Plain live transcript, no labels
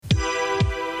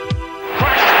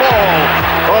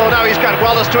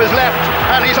Wallace to his left,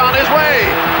 and he's on his way.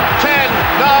 10,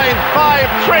 9,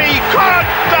 5, 3, cut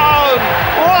down!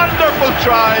 Wonderful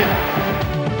try.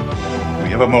 We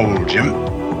have a mole, Jim.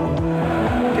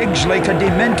 Digs like a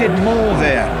demented mole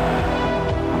there.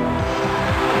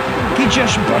 He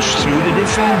just burst through the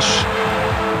defence.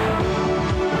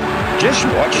 Just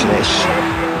watch this.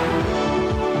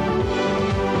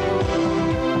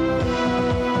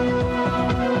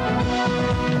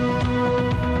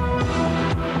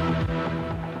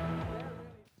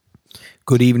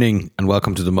 Good evening and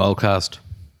welcome to the Molecast.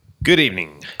 Good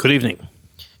evening. Good evening.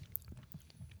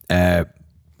 We'll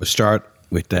start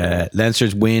with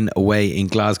Leinster's win away in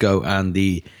Glasgow, and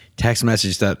the text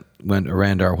message that went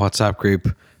around our WhatsApp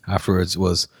group afterwards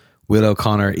was Will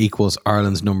O'Connor equals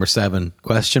Ireland's number 7 ?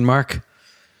 Was there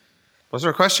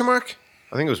a question mark?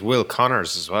 I think it was Will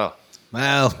Connors as well.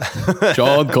 Well,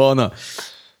 John Connor.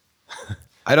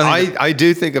 I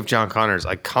do think of John Connors.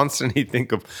 I constantly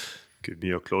think of, could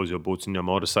you close your boots in your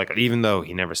motorcycle? Even though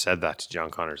he never said that to John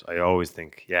Connors, I always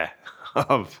think,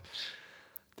 of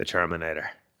the Terminator.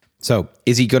 So,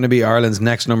 is he going to be Ireland's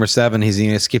next number 7? Is he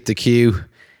going to skip the queue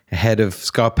ahead of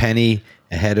Scott Penny,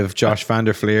 ahead of Josh van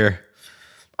der Fleer?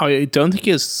 I don't think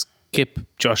he'll skip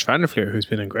Josh van der Fleer, who's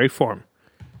been in great form.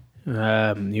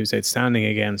 He was outstanding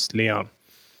against Leon.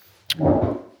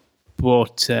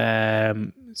 But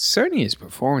certainly his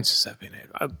performances have been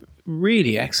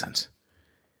really excellent.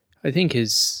 I think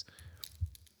his...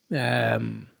 I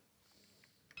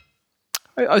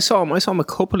saw him a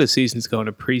couple of seasons ago in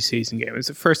a pre-season game. It was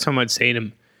the first time I'd seen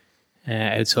him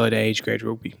outside age grade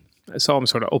rugby. I saw him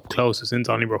sort of up close. I was in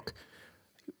Donnybrook.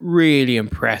 Really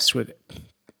impressed with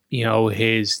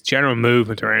his general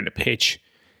movement around the pitch,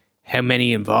 how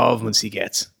many involvements he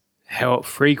gets, how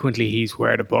frequently he's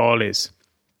where the ball is.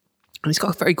 And he's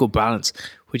got a very good balance,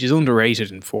 which is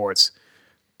underrated in forwards.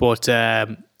 But,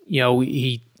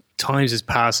 he times his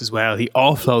passes well. He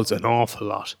offloads an awful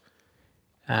lot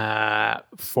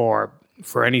for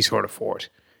any sort of forward.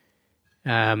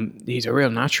 He's a real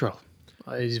natural.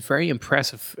 He's very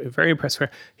impressive. Very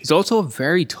impressive. He's also a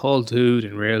very tall dude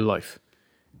in real life.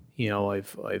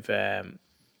 I've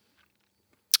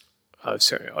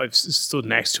stood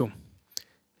next to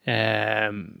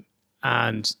him,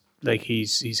 and like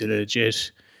he's a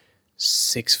legit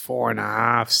 6'4.5",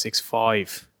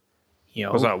 6'5".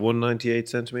 Was that 198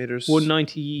 centimeters?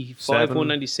 195,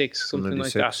 196, something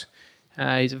 196. Like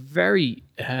that. He's a very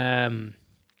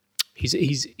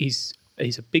he's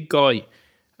a big guy,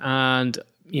 and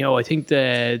I think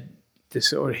the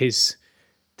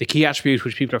key attribute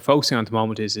which people are focusing on at the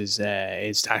moment is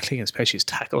tackling, especially his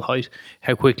tackle height,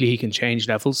 how quickly he can change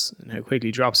levels and how quickly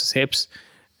he drops his hips.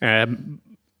 And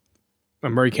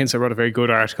Murray Kinsey wrote a very good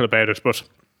article about it, but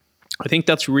I think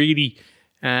that's really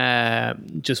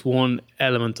just one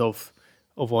element of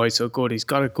why he's so good. He's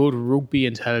got a good rugby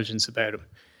intelligence about him.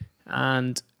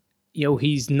 And,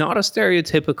 he's not a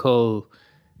stereotypical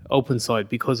open side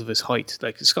because of his height.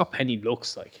 Like Scott Penny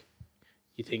looks like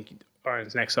you think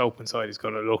Ireland's next open side is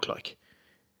going to look like,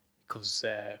 because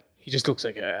he just looks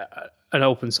like an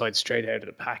open side straight out of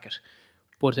the packet.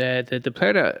 But the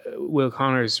player that Will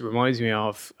Connors reminds me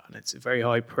of, and it's very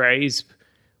high praise,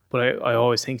 but I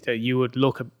always think that you would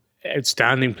look at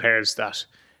outstanding players that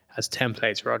as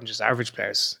templates rather than just average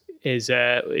players,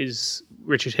 is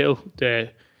Richard Hill, the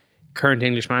current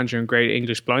English manager and great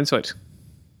English blindside.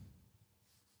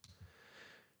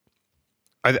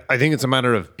 I think it's a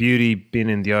matter of beauty being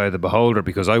in the eye of the beholder,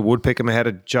 because I would pick him ahead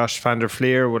of Josh van der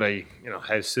Fleer. Would I,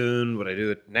 how soon? Would I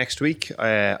do it next week?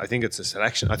 I think it's a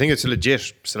selection. I think it's a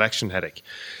legit selection headache.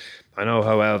 I know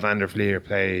how well van der Fleer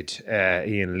played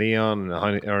Ian Leon in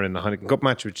the Heineken Cup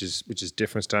match, which is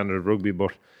different standard of rugby,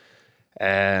 but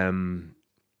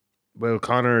Will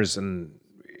Connors, and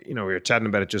we were chatting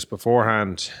about it just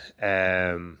beforehand.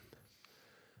 I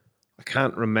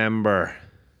can't remember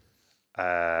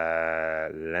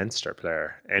Leinster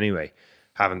player anyway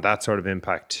having that sort of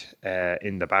impact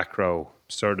in the back row,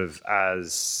 sort of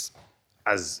as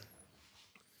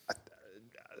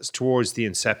towards the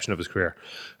inception of his career.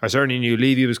 I certainly knew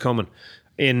Levy was coming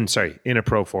in a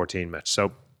Pro 14 match.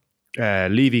 So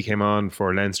Levy came on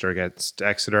for Leinster against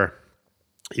Exeter.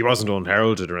 He wasn't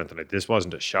unheralded or anything like this.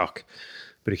 Wasn't a shock,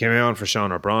 but he came on for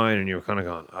Sean O'Brien, and you were kind of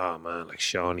going, oh man, like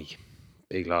Shawnee,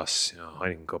 big loss,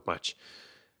 Heineken Cup match.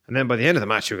 And then by the end of the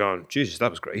match, you're going, Jesus,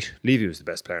 that was great. Levy was the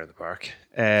best player in the park.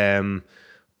 But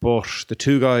the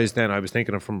two guys then I was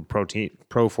thinking of from a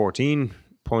Pro 14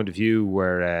 point of view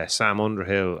were Sam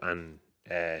Underhill and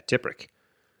Tipuric.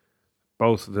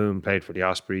 Both of whom played for the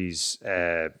Ospreys,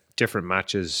 different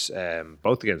matches,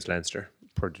 both against Leinster,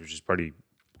 which is probably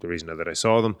the reason that I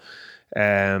saw them.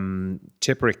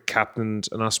 Tipperick captained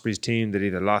an Ospreys team that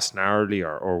either lost narrowly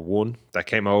or won, that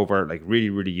came over like really,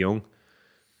 really young,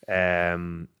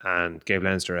 and gave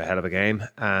Leinster a hell of a game.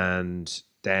 And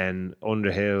then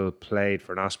Underhill played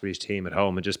for an Ospreys team at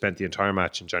home and just spent the entire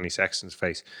match in Johnny Sexton's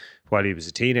face while he was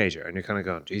a teenager. And you're kind of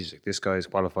going, Jesus, like, this guy's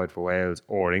qualified for Wales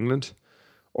or England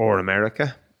or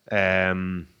America.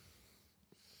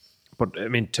 But I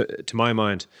mean, to my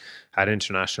mind, had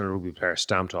international rugby players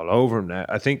stamped all over him now.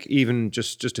 I think even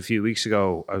just a few weeks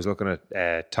ago, I was looking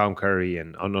at Tom Curry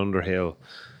and on Underhill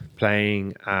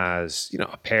playing as,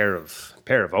 a pair of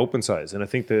open sides, and I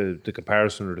think the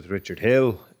comparison with Richard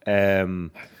Hill,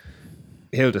 Hill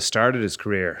just started his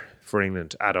career for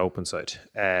England at open side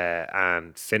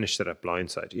and finished it at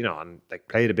blind side, and like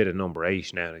played a bit of number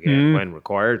 8 now and again when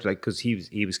required, like because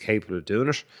he was capable of doing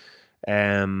it.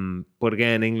 But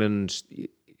again, England,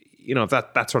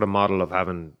 that sort of model of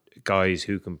having guys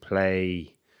who can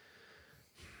play,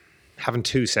 having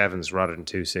 2 7s rather than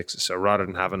 2 6s. So rather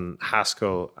than having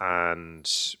Haskell and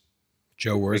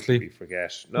Joe Worsley, we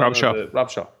forget Rob Shaw. Rob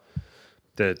Shaw,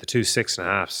 the 2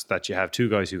 6.5s, that you have 2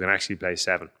 guys who can actually play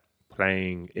 7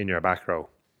 playing in your back row.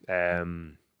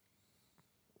 And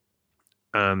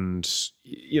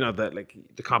that, like,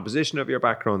 the composition of your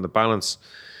back row and the balance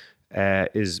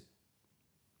is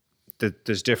that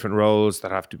there's different roles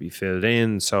that have to be filled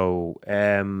in. So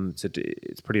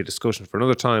it's pretty a discussion for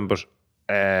another time, but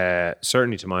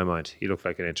certainly to my mind, he looked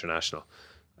like an international.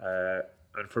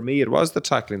 And for me, it was the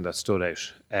tackling that stood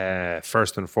out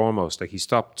first and foremost. Like, he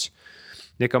stopped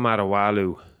Nico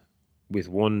Matawalu with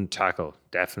 1 tackle,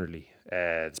 definitely.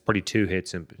 It's probably 2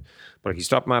 hits, but he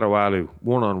stopped Matawalu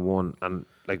 1-on-1, and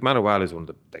like Matawalu is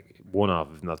one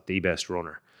of, if not the best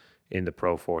runner in the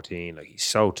Pro 14. Like, he's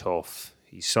so tough,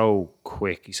 he's so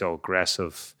quick, he's so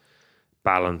aggressive,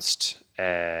 balanced,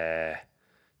 that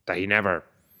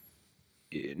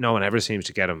no one ever seems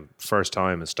to get him first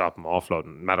time and stop him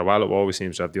offloading. Matawalu always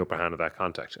seems to have the upper hand of that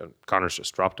contact, and Connors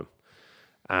just dropped him.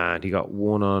 And he got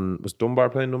 1 on, was Dunbar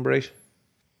playing number 8?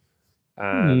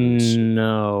 And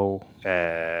no,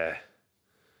 it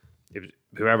was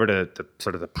whoever the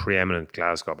sort of the preeminent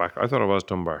Glasgow back. I thought it was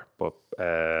Dunbar, but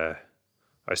I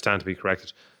stand to be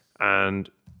corrected. And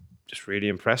just really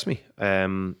impressed me.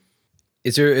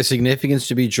 is there a significance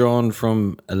to be drawn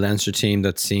from a Leinster team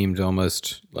that seemed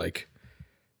almost like,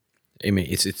 I mean,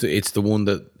 it's the one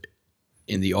that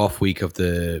in the off week of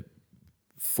the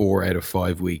 4 out of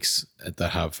 5 weeks that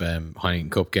have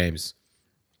Heineken Cup games,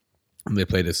 and they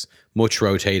play this much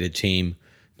rotated team,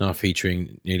 not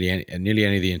featuring nearly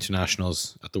any of the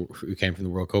internationals who came from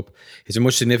the World Cup. Is there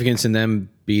much significance in them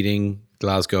beating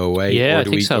Glasgow away? Yeah, or I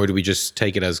think so. Or do we just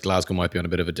take it as Glasgow might be on a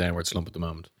bit of a downward slump at the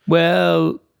moment?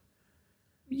 Well,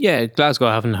 yeah, Glasgow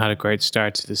haven't had a great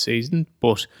start to the season,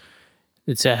 but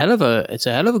it's a hell of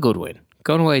a good win.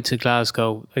 Going away to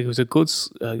Glasgow, like, it was a good,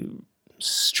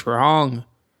 strong.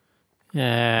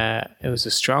 It was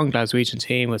a strong Glaswegian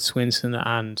team with Swinson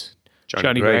and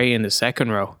Johnny Gray in the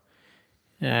second row.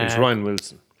 It was Ryan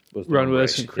Wilson. Ron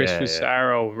Wilson, Chris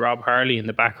Fusaro, Rob Harley in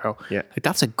the back row. Yeah. Like,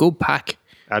 that's a good pack.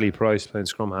 Ali Price playing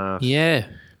scrum half. Yeah.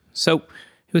 So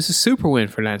it was a super win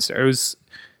for Leinster. It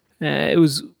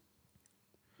was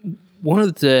one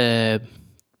of the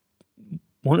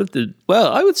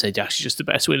well, I would say actually just the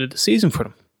best win of the season for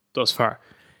them thus far,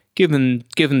 given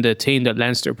the team that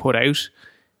Leinster put out,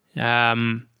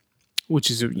 which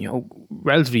is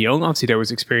relatively young. Obviously, there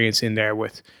was experience in there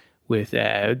with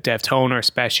Dev Toner,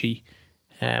 especially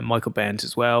Michael Bent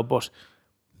as well. But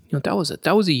that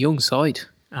was a young side,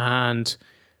 and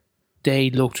they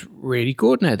looked really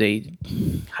good. Now, they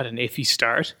had an iffy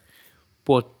start,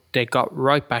 but they got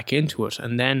right back into it,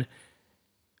 and then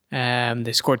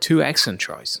they scored 2 excellent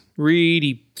tries,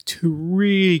 two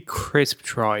really crisp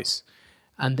tries,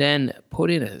 and then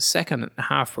put in a second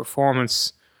half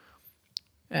performance,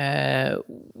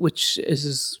 which is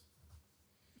as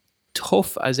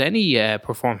tough as any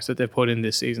performance that they've put in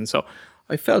this season. So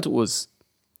I felt it was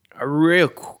a real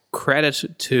credit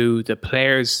to the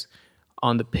players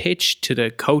on the pitch, to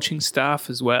the coaching staff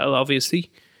as well,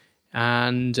 obviously.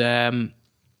 And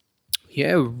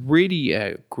really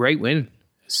a great win,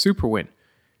 super win.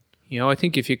 I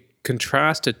think if you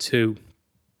contrast it to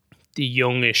the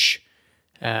youngish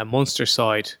Munster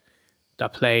side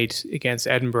that played against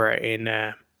Edinburgh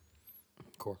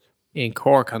in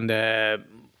Cork on the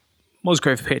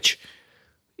Musgrave pitch,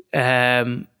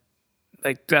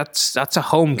 like that's a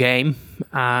home game,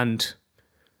 and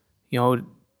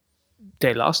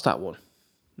they lost that one.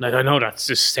 Like, I know that's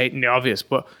just stating the obvious,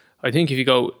 but I think if you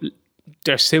go,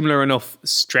 they're similar enough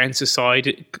strengths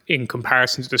aside in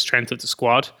comparison to the strength of the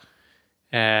squad.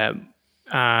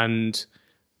 and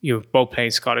both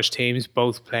playing Scottish teams,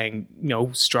 both playing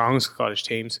strong Scottish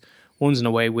teams. One's an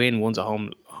away win, one's a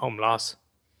home loss.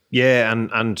 Yeah,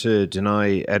 and to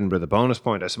deny Edinburgh the bonus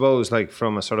point, I suppose, like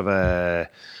from a sort of a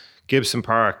Gibson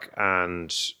Park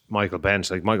and Michael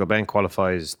Bent, like Michael Bent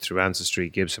qualifies through ancestry,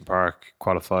 Gibson Park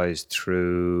qualifies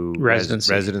through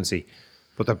residency.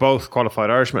 But they're both qualified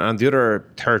Irishmen, and the other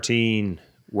 13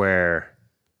 were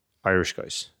Irish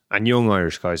guys, and young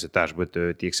Irish guys at that, with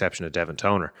the exception of Devin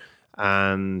Toner.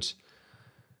 And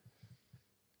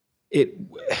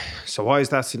so why is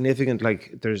that significant?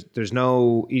 Like there's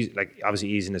no like obviously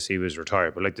Easy Nassi was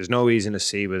retired, but like there's no Easy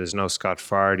Nassi, there's no Scott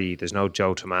Fardy, there's no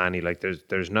Joe Tamani, like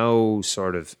there's no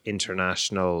sort of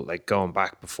international, like going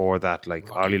back before that,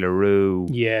 like Ollie LaRue,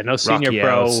 no senior Rocky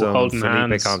pro Elson, holding Felipe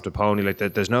hands. Contaponi, like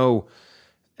there's no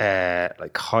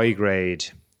like high grade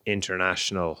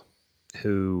international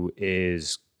who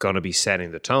is going to be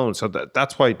setting the tone. So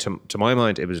that's why to my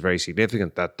mind it was very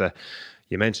significant that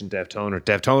you mentioned Dev Toner.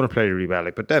 Dev Toner played really well,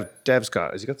 like, but Dev's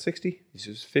has he got 60?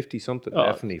 He's 50 something,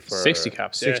 definitely for 60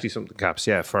 caps, 60 something caps,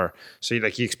 yeah. So you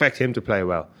expect him to play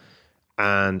well,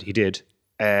 and he did.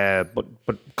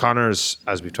 But Connors,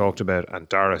 as we've talked about, and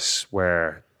Doris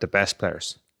were the best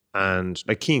players, and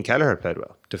like Cian Kelleher played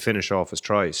well to finish off his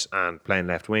tries and playing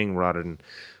left wing rather than.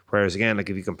 Whereas again, like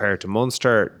if you compare it to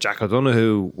Munster, Jack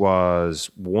O'Donoghue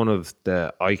was one of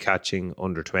the eye-catching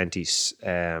under-20s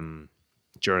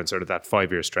during sort of that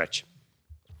 5-year stretch,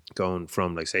 going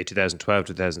from like say 2012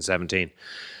 to 2017,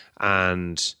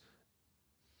 and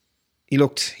he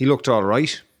looked all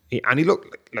right. He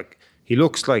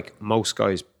looks like most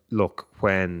guys look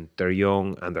when they're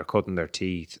young and they're cutting their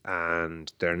teeth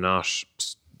and they're not.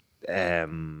 I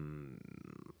don't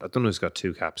know who's got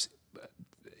 2 caps.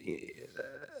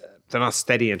 They're not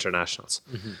steady internationals.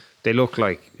 Mm-hmm. They look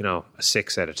like a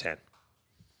 6 out of 10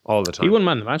 all the time. He won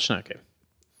man of the match in that game.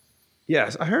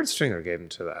 Yes, I heard Stringer gave him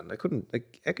to that, and I couldn't.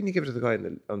 Like, how can you give it to the guy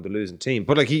on the losing team?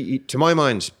 But like, he to my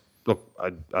mind, look,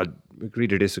 I agree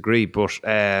to disagree, but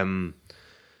like,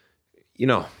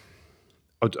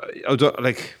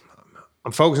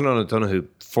 I'm focusing on O'Donoghue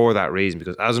for that reason,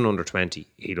 because as an under-20,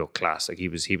 he looked class. Like he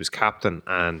was captain,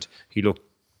 and he looked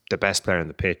the best player on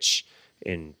the pitch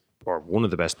or one of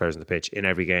the best players on the pitch in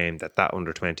every game that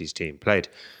under-20s team played.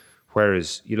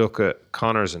 Whereas you look at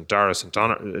Connors and Doris, and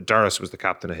Doris was the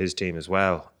captain of his team as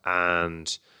well,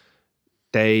 and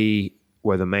they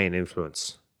were the main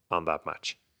influence on that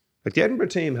match. Like the Edinburgh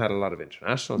team had a lot of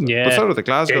internationals, but so did the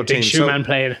Glasgow team. Big Shoeman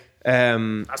played.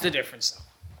 That's the difference,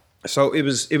 though. So it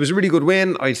was a really good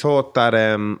win. I thought that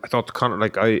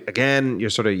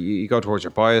Conor, you go towards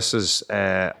your biases.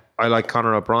 I like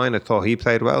Conor O'Brien. I thought he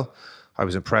played well. I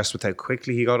was impressed with how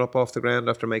quickly he got up off the ground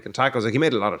after making tackles. Like he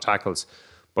made a lot of tackles,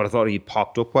 but I thought he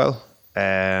popped up well.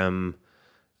 And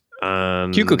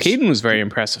Hugo Keane was very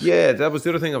impressive. Yeah, that was the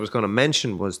other thing I was going to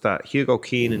mention, was that Hugo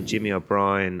Keane and Jimmy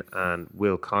O'Brien and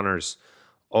Will Connors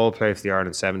all played for the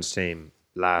Ireland Sevens team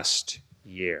last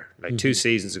year, like 2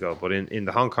 seasons ago, but in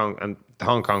the Hong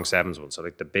Kong Sevens one, so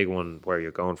like the big one where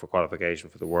you're going for qualification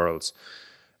for the Worlds,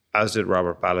 as did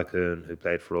Robert Balakoon, who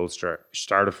played for Ulster,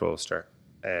 started for Ulster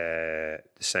the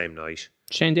same night.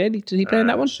 Shane Daly, did he play in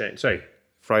that one?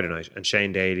 Friday night, and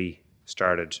Shane Daly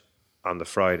started on the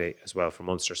Friday as well for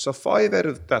Munster. So 5 out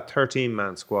of that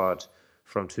 13-man squad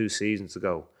from 2 seasons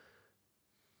ago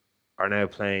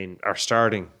are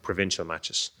starting provincial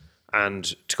matches. And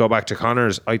to go back to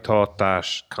Connors, I thought that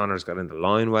Connors got in the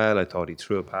line well. I thought he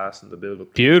threw a pass in the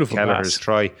build-up. Beautiful Kelleher's pass.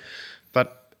 try.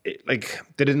 But they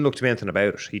didn't look to be anything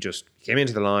about it. He just came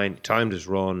into the line, timed his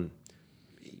run,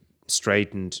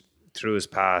 straightened, threw his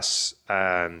pass,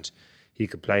 and he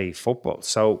could play football.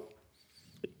 So,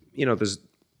 there's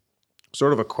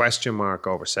sort of a question mark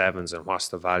over sevens and what's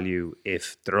the value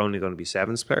if they're only going to be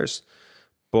sevens players.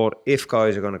 But if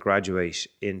guys are going to graduate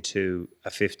into a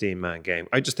 15-man game,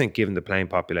 I just think, given the playing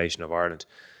population of Ireland,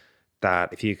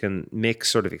 that if you can mix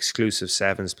sort of exclusive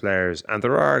sevens players, and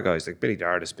there are guys like Billy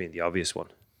Dardis being the obvious one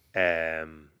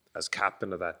as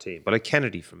captain of that team, but like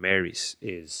Kennedy from Mary's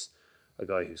is a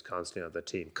guy who's constantly on the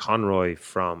team. Conroy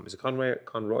from Conroy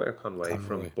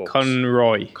from Bucks?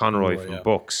 Conroy from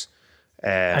Bucks.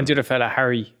 And the other fella,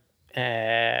 Harry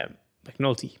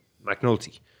McNulty.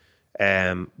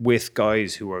 With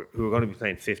guys who are going to be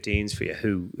playing 15s for you,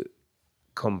 who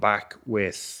come back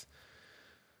with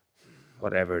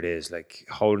whatever it is, like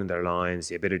holding their lines,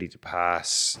 the ability to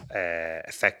pass,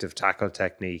 effective tackle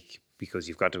technique, because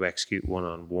you've got to execute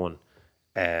one-on-one.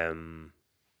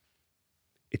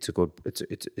 It's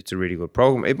a really good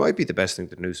program. It might be the best thing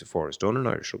that Noosa 4 has done in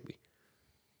Irish rugby.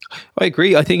 I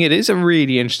agree. I think it is a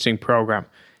really interesting program.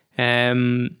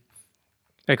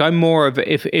 Like, I'm more of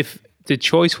if the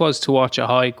choice was to watch a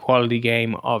high quality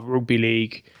game of rugby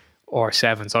league or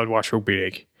sevens, I'd watch rugby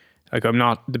league. Like, I'm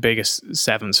not the biggest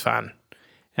sevens fan,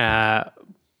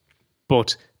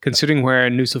 but considering where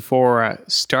Nusafora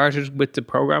started with the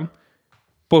program,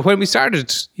 but when we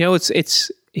started,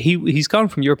 he's gone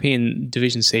from European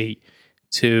Division C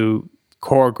to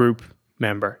core group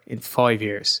member in 5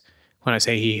 years. When I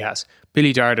say he has,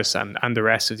 Billy Dardis and the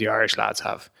rest of the Irish lads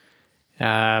have.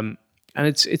 And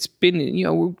it's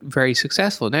been very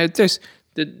successful. Now there's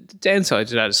the downside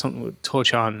to that is something we'll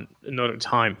touch on another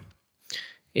time.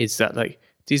 Is that like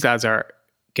these lads are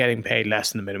getting paid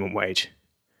less than the minimum wage.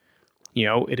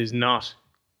 It's not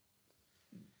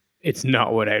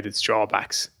without its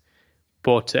drawbacks.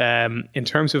 But in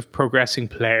terms of progressing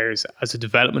players as a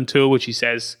development tool, which he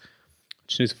says,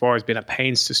 which Nusafora has been at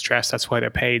pains to stress, that's why they're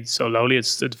paid so lowly.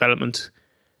 It's the development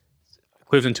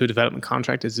equivalent to a development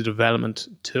contract. It's a development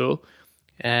tool.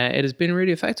 It has been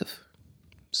really effective.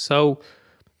 So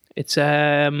it's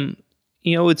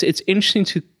it's interesting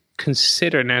to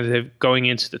consider now that they're going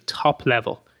into the top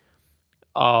level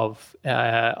of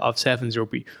sevens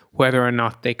rugby, whether or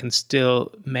not they can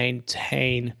still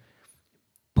maintain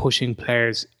pushing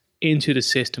players into the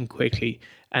system quickly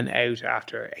and out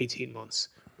after 18 months,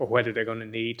 or whether they're going to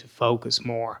need to focus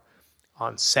more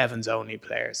on sevens only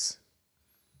players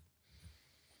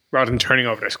rather than turning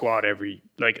over their squad every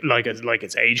like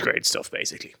it's age grade stuff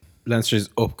basically. Leinster's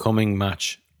upcoming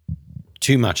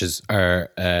two matches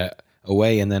are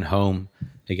away and then home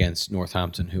against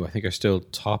Northampton, who I think are still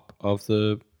top of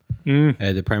the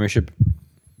Premiership.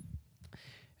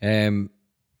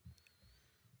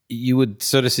 You would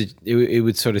sort of see, it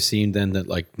would sort of seem then that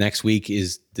like next week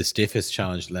is the stiffest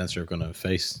challenge Leinster are going to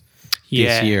face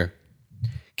this year,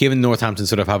 given Northampton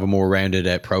sort of have a more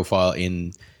rounded profile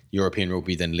in European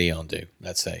rugby than Leon do,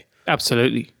 let's say.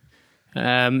 Absolutely.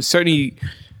 Certainly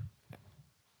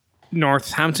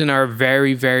Northampton are a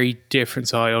very, very different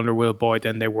side under Will Boyd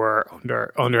than they were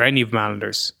under any of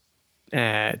Malinder's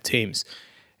teams.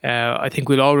 I think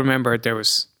we'll all remember there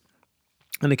was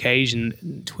an occasion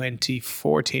in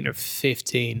 2014 or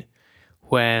 15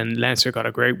 when Leinster got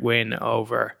a great win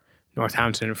over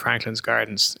Northampton in Franklin's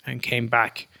Gardens and came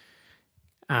back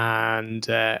and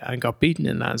got beaten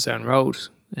in Lansdowne Road.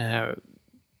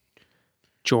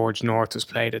 George North was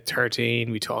played at 13.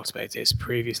 We talked about this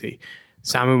previously.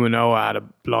 Samu Manoa had a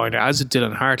blinder, as did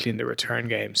Dylan Hartley in the return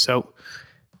game. So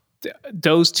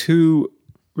those two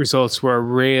results were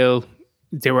real.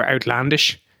 They were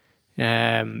outlandish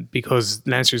because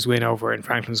Leinster's win over in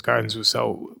Franklin's Gardens was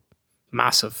so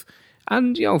massive.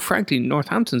 And, frankly,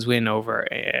 Northampton's win over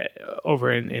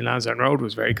in Lansdowne Road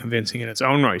was very convincing in its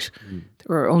own right. They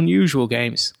were unusual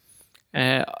games.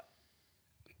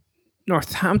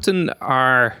 Northampton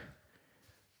are...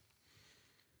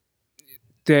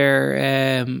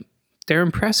 They're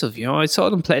impressive. I saw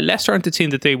them play. Leicester aren't the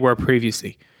team that they were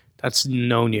previously. That's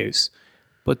no news.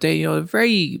 But they,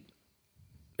 very,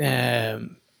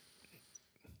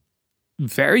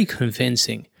 very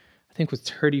convincing. I think with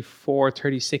 34,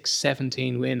 36,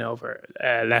 17 win over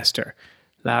Leicester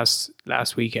last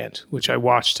weekend, which I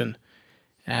watched, and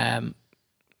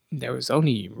there was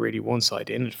only really one side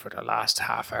in it for the last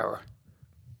half hour.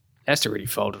 Leicester really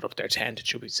folded up their tent, it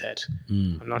should be said.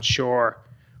 I'm not sure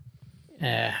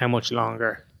how much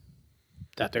longer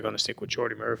that they're going to stick with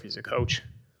Jordy Murphy as a coach.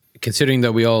 Considering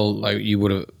that we all,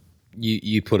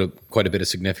 you put quite a bit of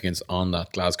significance on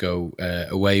that Glasgow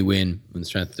away win and the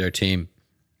strength of their team.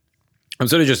 I'm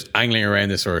sort of just angling around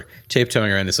this or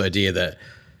tiptoeing around this idea that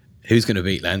who's going to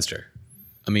beat Leinster.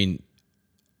 I mean,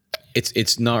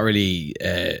 it's not really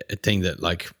a thing that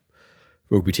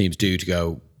rugby teams do to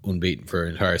go unbeaten for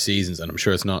entire seasons, and I'm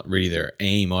sure it's not really their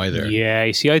aim either. Yeah,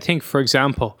 you see, I think, for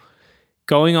example,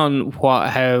 going on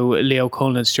how Leo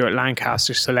Cullen and Stuart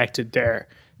Lancaster selected their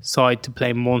side to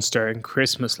play Munster in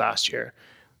Christmas last year,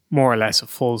 more or less a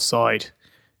full side,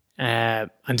 and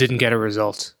didn't get a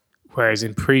result. Whereas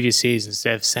in previous seasons,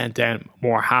 they've sent down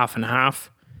more half and half.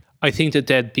 I think that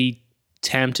they'd be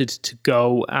tempted to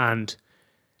go and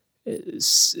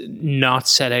not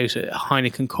set out a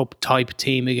Heineken Cup type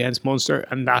team against Munster,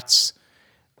 and that's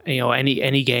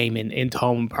any game in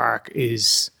Thomond Park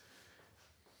is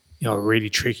a really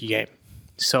tricky game.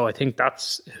 So I think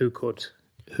that's who could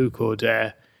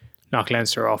knock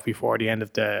Leinster off before the end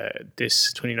of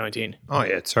this 2019. Oh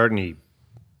yeah, certainly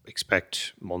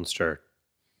expect Munster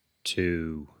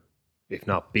to, if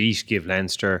not beat, give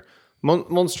Leinster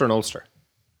Munster and Ulster.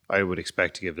 I would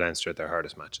expect to give Leinster their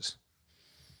hardest matches.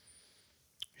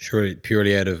 Surely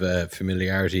purely out of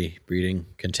familiarity, breeding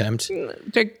contempt.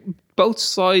 Both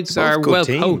sides They're both are good well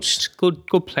teams. coached,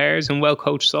 good players and well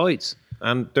coached sides.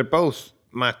 And they're both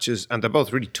matches, and they're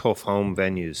both really tough home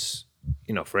venues,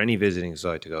 for any visiting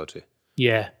side to go to.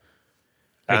 Yeah.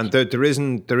 And there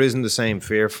isn't the same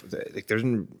fear.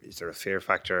 Is there a fear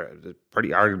factor? There's pretty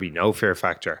arguably no fear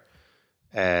factor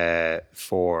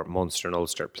for Munster and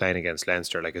Ulster playing against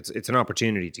Leinster. Like it's an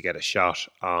opportunity to get a shot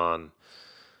on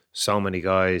so many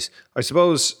guys. I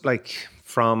suppose, like,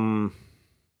 from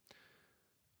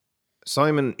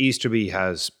Simon Easterby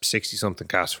has 60-something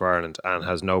caps for Ireland and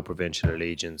has no provincial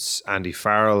allegiance. Andy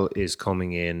Farrell is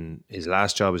coming in. His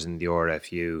last job is in the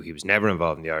RFU. He was never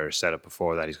involved in the Irish setup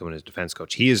before that. He's coming as defence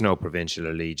coach. He has no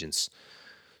provincial allegiance.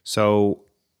 So,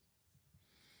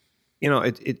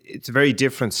 it's a very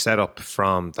different setup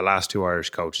from the last two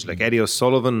Irish coaches. Like Eddie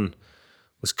O'Sullivan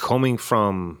was coming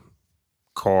from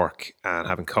Cork and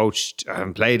having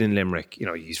played in Limerick.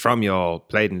 He's from Youghal,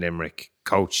 played in Limerick,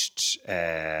 coached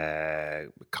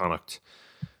Connacht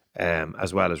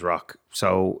as well as Rock.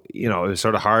 So, it was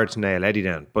sort of hard to nail Eddie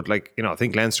down. But, I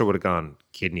think Leinster would have gone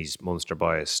Kidneys Munster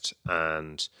biased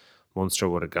and Munster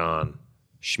would have gone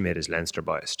Schmidt is Leinster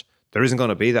biased. There isn't going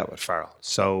to be that with Farrell.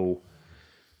 So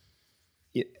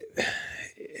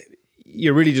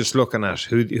you're really just looking at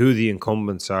who the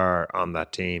incumbents are on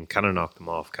that team. Can I knock them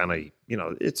off? Can I,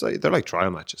 it's like, they're like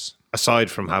trial matches.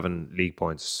 Aside from having league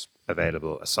points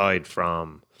available, aside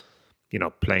from,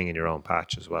 playing in your own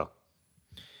patch as well.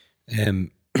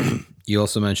 You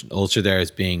also mentioned Ulster there as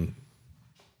being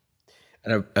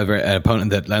an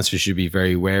opponent that Leinster should be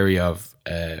very wary of.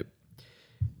 I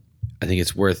think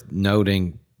it's worth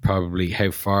noting probably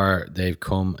how far they've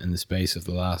come in the space of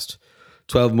the last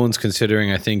 12 months,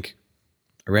 considering I think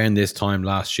around this time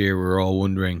last year we were all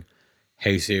wondering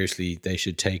how seriously they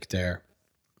should take their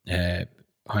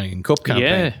Heineken Cup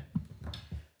campaign. Yeah.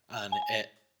 And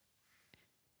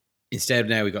instead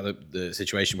now we got the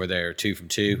situation where they're 2 from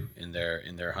 2 in their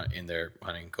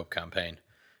Heineken Cup campaign,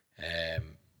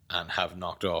 and have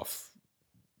knocked off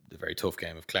the very tough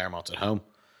game of Claremont at home.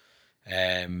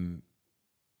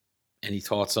 Any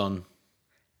thoughts on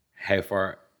how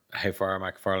far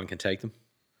McFarlane can take them?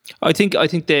 I think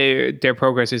their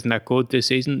progress isn't that good this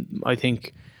season. I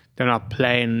think they're not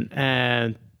playing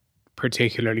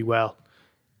particularly well,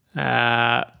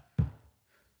 and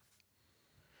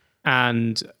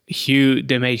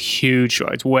they made huge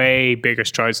strides, way bigger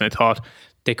strides than I thought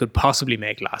they could possibly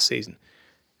make last season.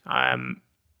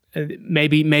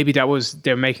 Maybe that was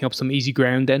they're making up some easy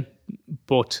ground then,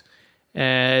 but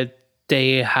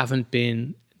they haven't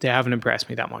impressed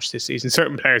me that much this season.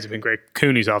 Certain players have been great.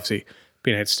 Cooney's obviously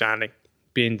been outstanding,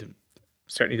 being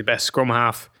certainly the best scrum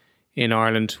half in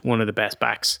Ireland, one of the best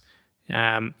backs.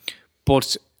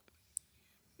 But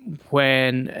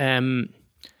when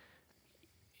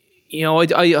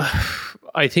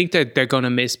I think that they're going to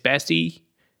miss Bestie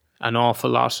an awful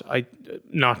lot. Who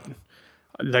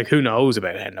knows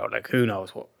about Hendo? Like, who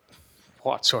knows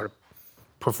what sort of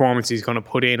performance he's going to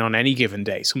put in on any given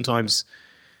day. Sometimes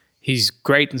he's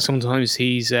great and sometimes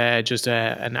he's just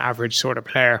an average sort of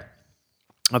player.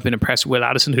 I've been impressed with Will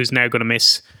Addison, who's now going to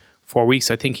miss 4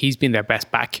 weeks. I think he's been their best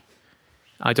back.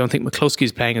 I don't think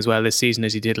McCluskey's playing as well this season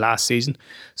as he did last season.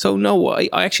 So no, I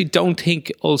actually don't think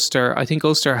Ulster. I think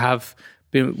Ulster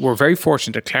were very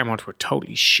fortunate that Claremont were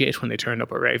totally shit when they turned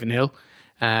up at Ravenhill.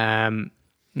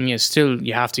 Still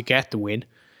you have to get the win,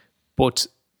 but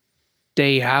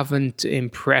they haven't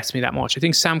impressed me that much. I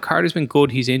think Sam Carter's been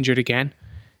good. He's injured again,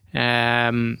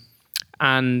 and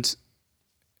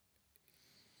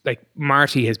like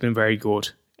Marty has been very good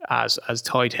as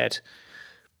tight head.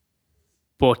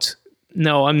 But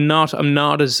no, I'm not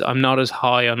as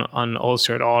high on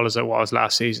Ulster at all as I was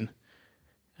last season,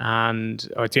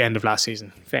 or at the end of last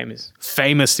season.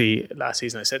 Famously last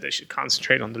season, I said they should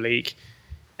concentrate on the league.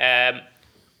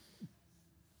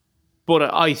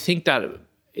 But I think that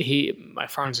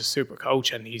McFarlane's a super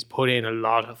coach, and he's put in a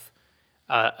lot of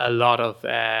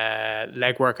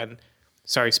legwork and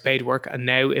spade work. And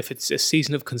now, if it's a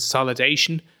season of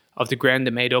consolidation of the ground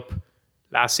they made up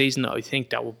last season, I think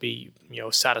that would be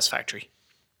satisfactory.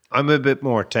 I'm a bit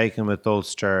more taken with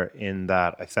Ulster in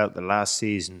that I felt the last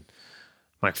season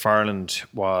McFarland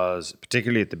was,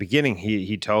 particularly at the beginning,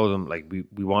 he told them, like, we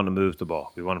want to move the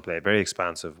ball. We want to play a very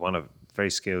expansive, very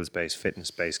skills-based,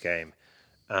 fitness-based game.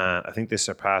 And I think this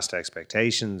surpassed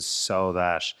expectations, so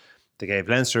that they gave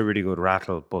Leinster a really good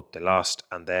rattle, but they lost.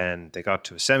 And then they got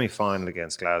to a semi-final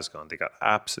against Glasgow and they got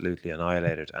absolutely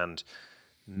annihilated. And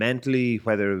mentally,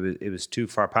 whether it was too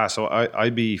far past. So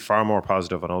I'd be far more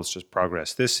positive on Ulster's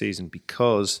progress this season,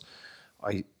 because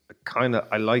I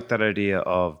I like that idea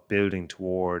of building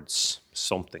towards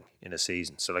something in a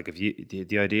season. So like if you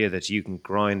the idea that you can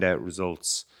grind out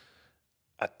results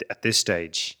at this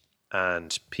stage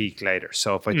and peak later.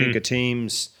 So if I think of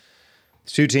teams,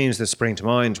 two teams that spring to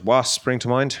mind, Wasps spring to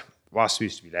mind. Wasps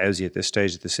used to be lousy at this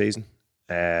stage of the season.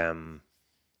 And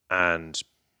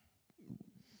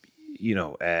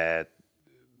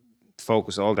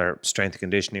focus all their strength and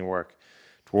conditioning work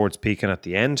towards peaking at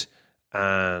the end.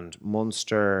 And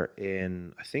Munster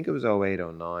in, I think it was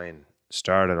 08-09,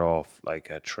 started off like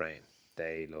a train.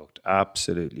 They looked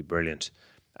absolutely brilliant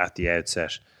at the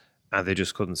outset, and they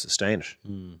just couldn't sustain it.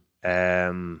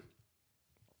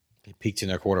 They peaked in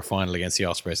their quarter final against the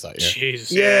Ospreys that year.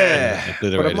 Jesus. Yeah, but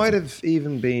Obliterated it might have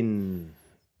even been.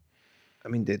 I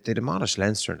mean, they demolished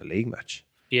Leinster in a league match.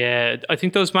 Yeah, I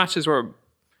think those matches were.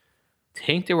 I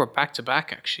think they were back to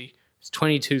back. Actually, it's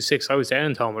 22-6. I was down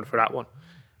in Thomond for that one,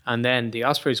 and then the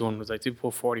Ospreys one was like they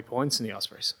put 40 points in the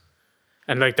Ospreys,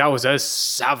 and like that was a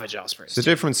savage Ospreys. It's a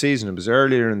different season. It was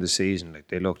earlier in the season. Like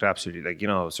they looked absolutely like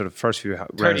sort of first few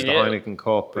rounds of the Heineken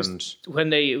Cup, and when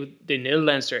they nilled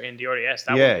Leinster in the RDS.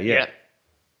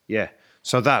 Yeah.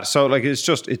 So like it's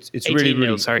really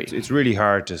 18-0, sorry. It's really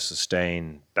hard to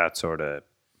sustain that sort of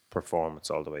performance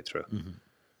all the way through. Mm-hmm.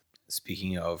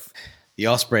 Speaking of the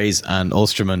Ospreys and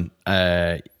Ulsterman,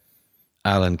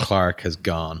 Alan Clark has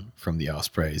gone from the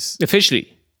Ospreys.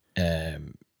 Officially.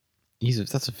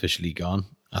 That's officially gone,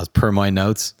 as per my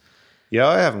notes. Yeah,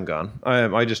 I haven't gone.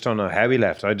 I just don't know how he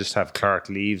left. I just have Clark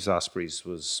leaves Ospreys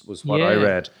was what I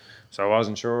read. So I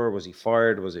wasn't sure. Was he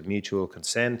fired? Was it mutual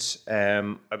consent?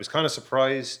 I was kind of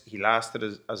surprised he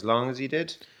lasted as long as he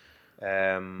did.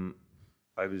 I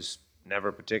was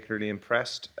never particularly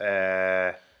impressed.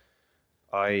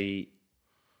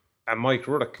 And Mike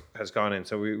Ruddock has gone in.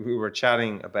 So we were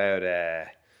chatting about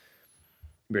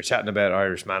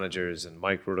Irish managers and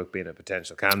Mike Ruddock being a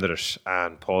potential candidate,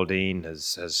 and Paul Dean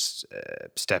has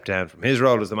stepped down from his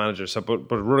role as the manager. So, but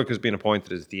Ruddock has been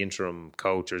appointed as the interim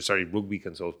coach, rugby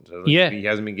consultant. So he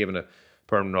hasn't been given a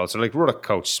permanent role. So, like Ruddock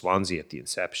coached Swansea at the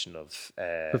inception of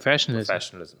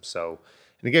professionalism. So,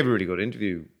 and he gave a really good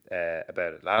interview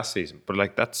about it last season. But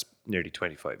like that's nearly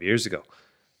 25 years ago.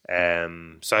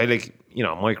 So I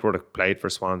Mike Ruddock played for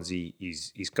Swansea.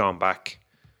 He's gone back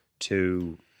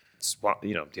to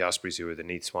the Ospreys, who were the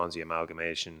Neath Swansea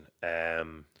amalgamation.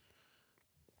 And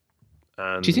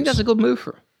do you think that's a good move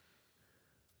for him?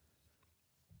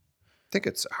 I think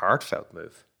it's a heartfelt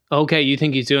move. Okay, you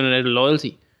think he's doing it out of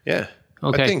loyalty? Yeah.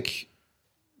 Okay. I think,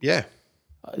 yeah.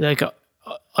 Like,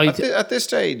 at this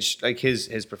stage, like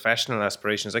his professional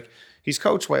aspirations, like he's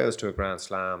coached Wales to a Grand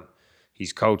Slam.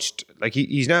 He's coached, like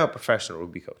he's now a professional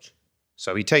rugby coach.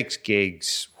 So he takes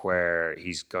gigs where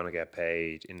he's going to get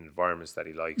paid in environments that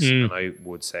he likes. And I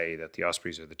would say that the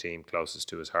Ospreys are the team closest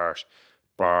to his heart,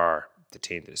 bar the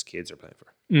team that his kids are playing for.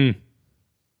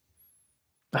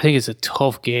 I think it's a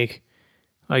tough gig.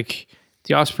 Like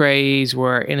the Ospreys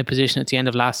were in a position at the end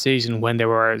of last season when there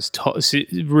was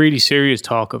really serious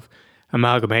talk of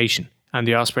amalgamation and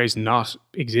the Ospreys not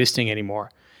existing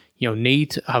anymore.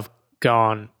 Neath have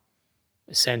gone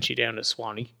essentially down to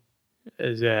Swanee.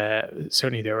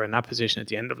 Certainly they were in that position at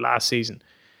the end of last season,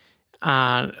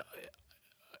 and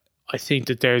I think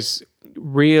that there's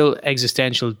real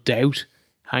existential doubt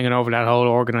hanging over that whole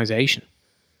organisation.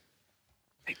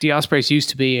 Like the Ospreys used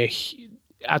to be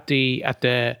at the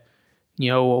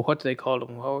what do they call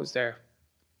them? What was their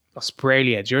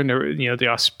Australia during the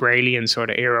Australian sort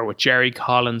of era with Jerry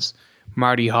Collins,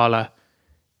 Marty Holla,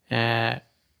 Gavin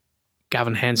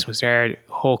Henson was there,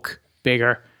 Hook,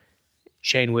 Bigger,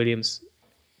 Shane Williams,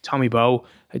 Tommy Bowe.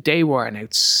 They were an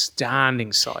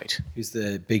outstanding side. Who's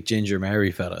the big ginger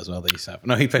Mary fella as well that used to have?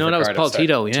 No, he played No, for that was Cardiff, Paul sorry.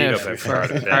 Tito, Tito for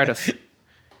played for Cardiff.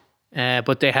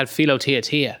 But they had Philo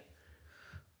Tia,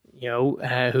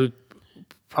 who'd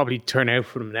probably turn out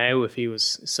for them now if he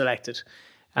was selected.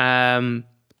 But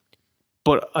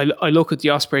I look at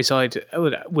the Osprey side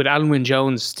with Alan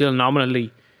Wynne-Jones still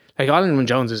nominally. Like Alan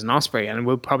Wynne-Jones is an Osprey and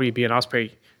will probably be an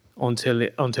Osprey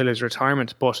until his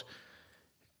retirement, but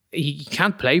he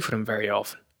can't play for them very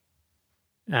often,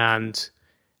 and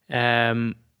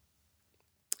they're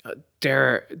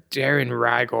in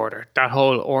rag order. That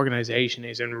whole organisation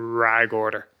is in rag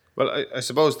order. Well, I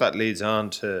suppose that leads on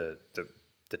to the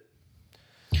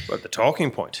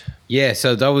talking point. Yeah,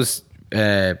 so that was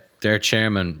their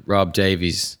chairman, Rob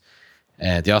Davies,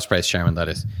 the Ospreys chairman, that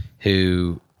is,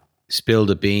 who spilled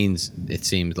the beans, it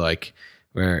seemed like,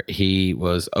 where he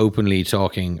was openly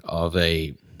talking of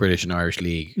a British and Irish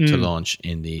league to launch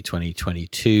in the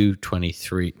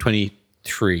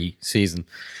 2022-23 season.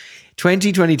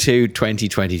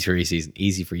 2022-2023 season,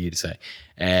 easy for you to say.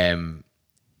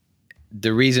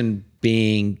 The reason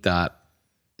being that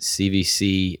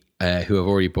CVC, who have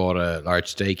already bought a large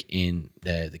stake in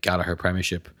the Gallagher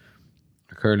Premiership,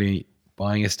 are currently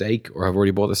buying a stake or have already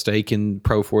bought a stake in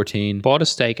Pro 14. Bought a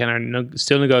stake and are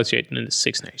still negotiating in the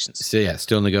Six Nations. So yeah,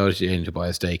 still negotiating to buy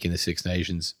a stake in the Six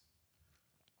Nations.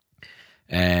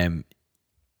 One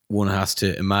has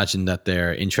to imagine that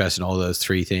their interest in all those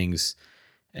three things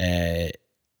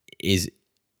is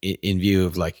in view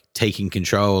of like taking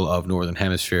control of Northern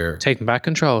Hemisphere, Taking back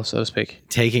control, so to speak.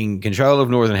 taking control of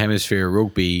Northern Hemisphere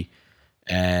rugby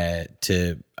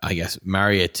to, I guess,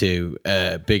 marry it to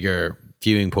a bigger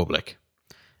viewing public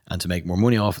and to make more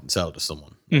money off it and sell it to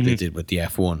someone, like they did with the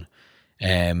F1.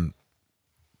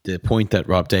 The point that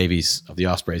Rob Davies of the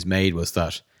Ospreys made was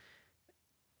that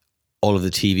all of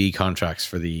the TV contracts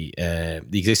for the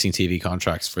existing TV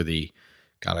contracts for the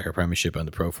Gallagher Premiership and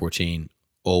the Pro 14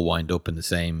 all wind up in the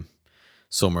same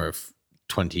summer of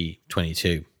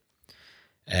 2022.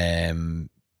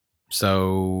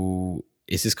 So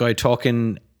is this guy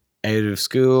talking out of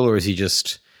school, or is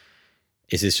this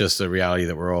just a reality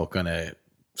that we're all gonna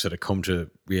sort of come to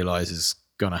realize is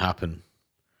gonna happen?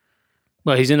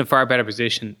 Well, he's in a far better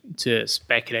position to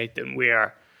speculate than we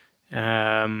are.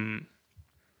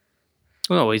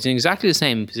 Well, he's in exactly the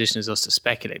same position as us to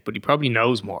speculate, but he probably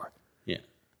knows more. Yeah.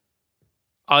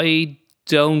 I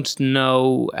don't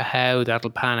know how that'll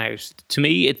pan out. To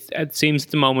me, it seems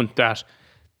at the moment that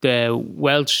the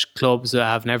Welsh clubs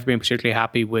have never been particularly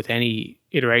happy with any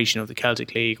iteration of the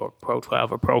Celtic League or Pro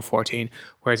 12 or Pro 14,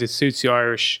 whereas it suits the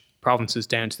Irish provinces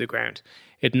down to the ground.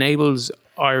 It enables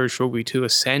Irish rugby to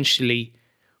essentially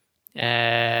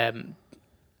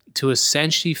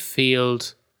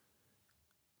field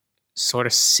sort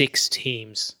of six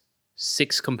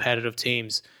competitive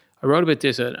teams. I wrote about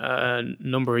this a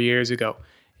number of years ago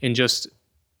in just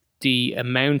the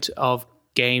amount of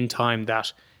game time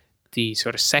that the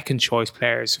sort of second choice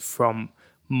players from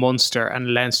Munster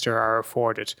and Leinster are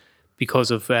afforded because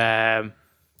of the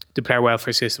player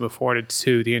welfare system afforded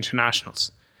to the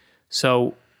internationals.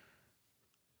 So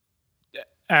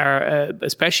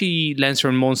especially Leinster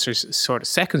and Munster's sort of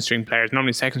second string players,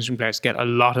 normally second string players get a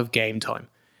lot of game time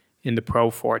in the Pro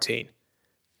 14.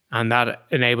 And that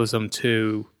enables them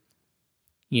to,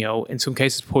 in some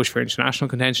cases push for international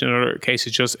contention, in other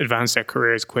cases just advance their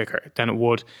careers quicker than it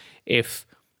would if,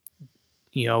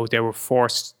 they were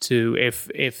forced to, if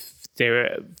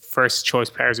their first choice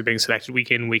players are being selected week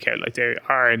in, week out, like they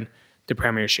are in the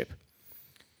Premiership.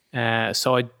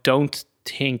 So I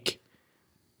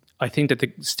think that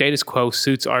the status quo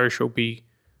suits Irish rugby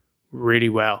really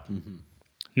well. Mm-hmm.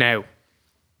 Now,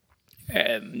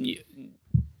 the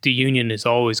union is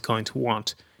always going to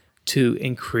want to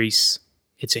increase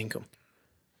its income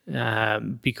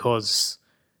because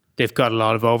they've got a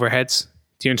lot of overheads.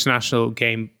 The international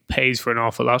game pays for an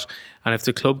awful lot, and if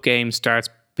the club game starts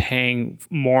paying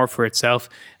more for itself,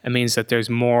 it means that there's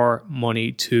more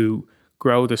money to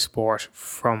grow the sport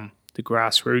from the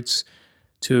grassroots,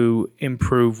 to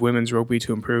improve women's rugby,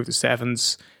 to improve the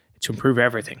sevens, to improve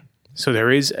everything. So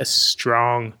there is a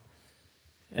strong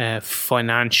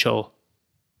financial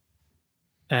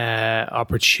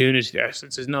opportunity there. So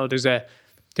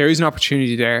there is an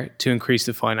opportunity there to increase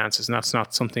the finances, and that's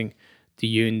not something the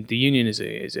union is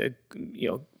a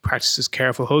practices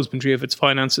careful husbandry of its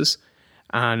finances,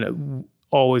 and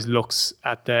always looks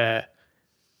at the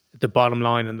bottom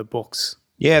line and the books.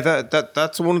 Yeah,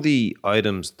 that's one of the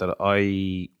items that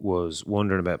I was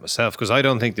wondering about myself, because I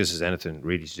don't think this has anything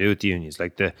really to do with the unions.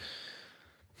 It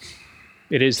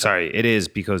is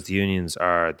because the unions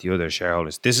are the other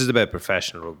shareholders. This is about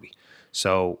professional rugby.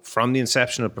 So from the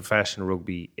inception of professional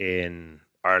rugby in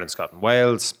Ireland, Scotland,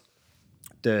 Wales,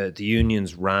 the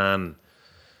unions ran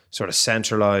sort of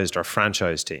centralised or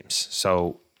franchise teams.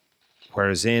 So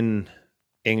whereas in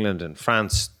England and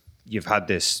France, you've had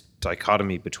this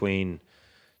dichotomy between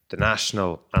the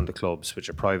national and the clubs, which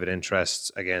are private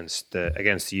interests against the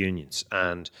unions.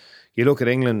 And you look at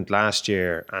England last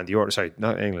year and look at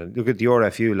the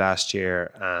RFU last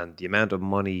year and the amount of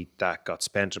money that got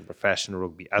spent on professional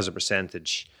rugby as a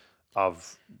percentage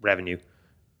of revenue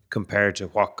compared to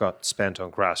what got spent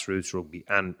on grassroots rugby,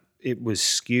 and it was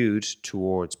skewed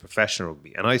towards professional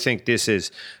rugby. And I think this is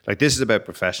about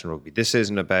professional rugby. This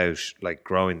isn't about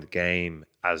growing the game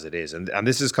as it is, and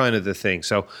this is kind of the thing.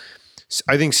 So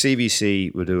I think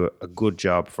CVC will do a good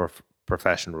job for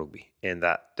professional rugby in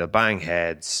that they'll bang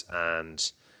heads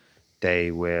and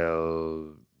they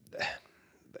will,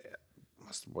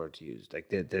 what's the word to use?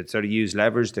 They'll sort of use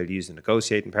leverage, they'll use the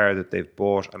negotiating power that they've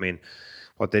bought. I mean,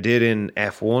 What they did in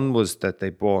F1 was that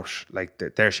they bought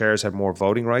their shares had more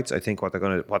voting rights. I think what they've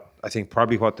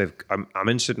I'm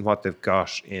interested in what they've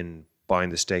got in buying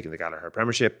the stake in the Gallagher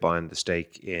Premiership, buying the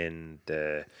stake in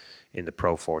the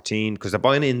Pro 14, because they're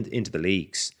buying into the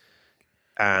leagues.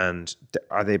 And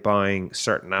are they buying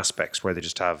certain aspects where they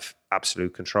just have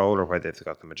absolute control, or where they've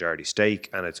got the majority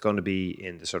stake? And it's going to be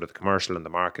in the sort of the commercial and the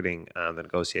marketing and the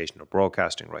negotiation of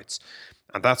broadcasting rights.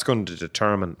 And that's going to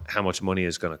determine how much money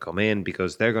is going to come in,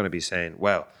 because they're going to be saying,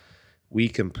 well, we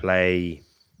can play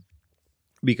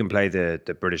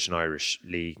the British and Irish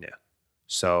League now.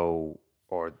 So,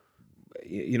 or,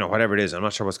 whatever it is. I'm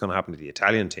not sure what's going to happen to the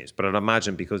Italian teams, but I'd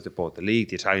imagine because they bought the league,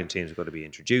 the Italian teams are going to be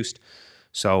introduced.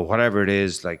 So whatever it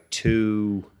is, like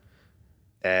two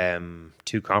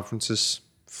conferences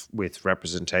with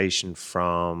representation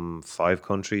from 5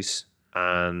 countries,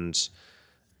 and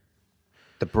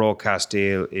the broadcast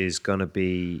deal is going to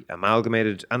be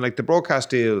amalgamated. And like the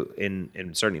broadcast deal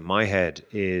in certainly my head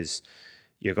is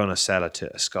you're going to sell it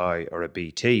to a Sky or a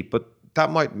BT, but that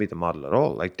mightn't be the model at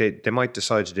all. Like they might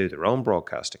decide to do their own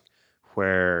broadcasting,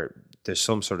 where there's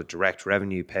some sort of direct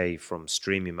revenue pay from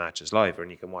streaming matches live, and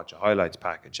you can watch a highlights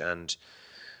package and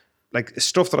like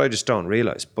stuff that I just don't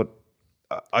realize. But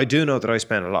I do know that I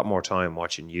spend a lot more time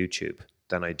watching YouTube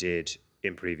than I did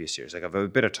in previous years. Like I've a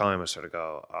bit of time, I sort of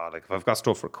go, like if I've got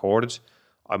stuff recorded,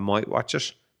 I might watch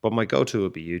it, but my go-to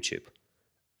would be YouTube.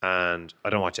 And I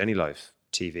don't watch any live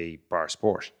TV bar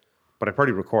sport, but I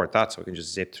probably record that so I can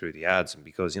just zip through the ads, and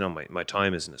because my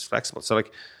time isn't as flexible. So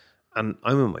like, and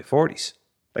I'm in my 40s.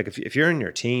 Like if you're in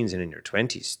your teens and in your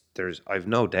 20s, I've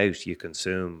no doubt you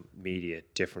consume media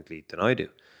differently than I do.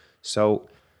 So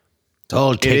it's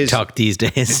all TikTok these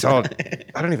days. I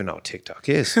don't even know what TikTok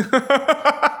is.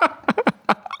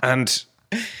 And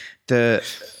but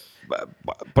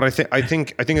I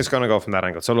think it's going to go from that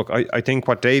angle. So look, I think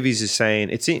what Davies is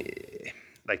saying, it's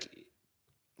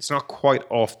not quite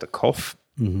off the cuff.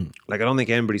 Mm-hmm. Like I don't think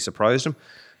anybody surprised him,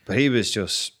 but it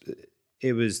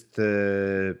was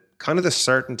the kind of the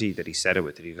certainty that he said it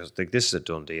with. He goes, like, this is a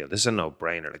done deal. This is a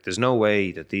no-brainer. Like, there's no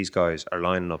way that these guys are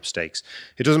lining up stakes.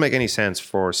 It doesn't make any sense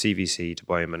for CVC to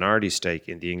buy a minority stake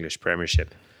in the English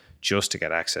Premiership just to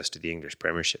get access to the English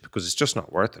Premiership, because it's just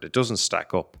not worth it. It doesn't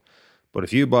stack up. But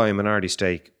if you buy a minority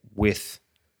stake with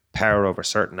power over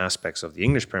certain aspects of the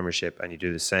English Premiership, and you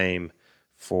do the same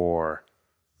for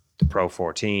the Pro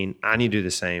 14, and you do the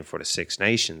same for the Six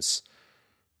Nations,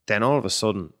 then all of a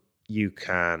sudden you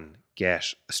can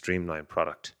get a streamlined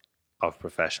product of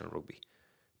professional rugby,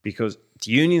 because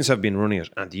the unions have been running it,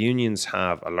 and the unions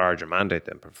have a larger mandate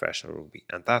than professional rugby,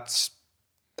 and that's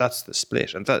the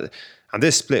split. And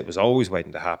this split was always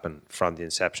waiting to happen from the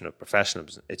inception of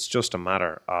professionalism. It's just a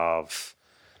matter of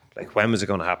like, when was it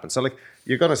going to happen? So like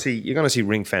you're going to see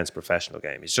ring fence professional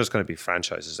game. It's just going to be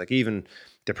franchises. Like even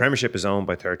the Premiership is owned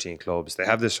by 13 clubs. They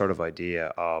have this sort of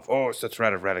idea of, it's the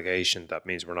threat of relegation that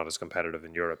means we're not as competitive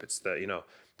in Europe. It's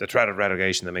the threat of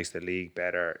relegation that makes the league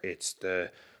better. It's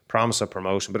the promise of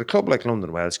promotion. But a club like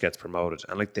London Welsh gets promoted,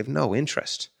 and like they've no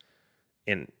interest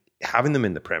in having them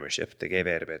in the Premiership. They gave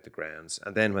out about the grounds,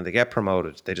 and then when they get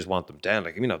promoted, they just want them down.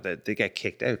 Like they get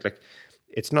kicked out. Like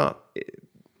it's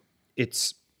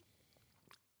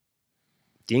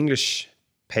the English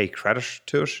pay credit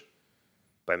to it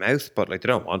by mouth, but like they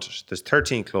don't want it. There's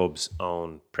 13 clubs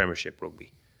own Premiership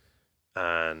rugby,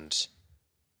 and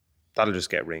that'll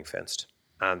just get ring fenced.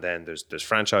 And then there's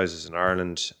franchises in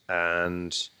Ireland,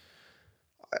 and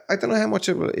I don't know how much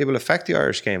it will affect the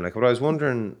Irish game. Like what I was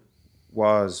wondering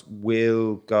was,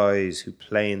 will guys who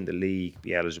play in the league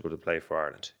be eligible to play for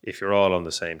Ireland if you're all on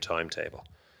the same timetable?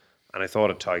 And I thought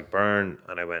of Tadhg,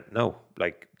 and I went, no.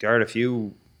 Like the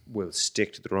RFU will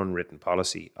stick to the unwritten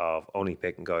policy of only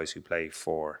picking guys who play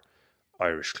for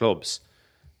Irish clubs.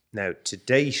 Now, to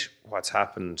date, what's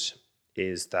happened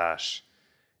is that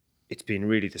it's been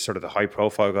really the sort of the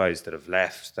high-profile guys that have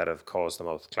left that have caused the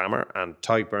most clamour. And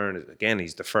Tadhg, again,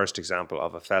 he's the first example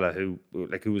of a fella who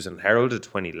was heralded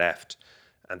when he left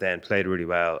and then played really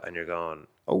well, and you're going,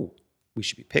 we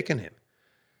should be picking him.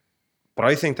 But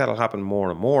I think that'll happen more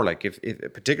and more. Like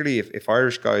particularly if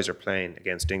Irish guys are playing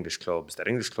against English clubs, that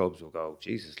English clubs will go,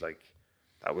 Jesus, like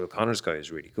that Will Connors guy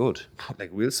is really good.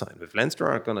 Like we'll sign. If Leinster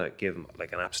aren't going to give him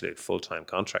like an absolute full-time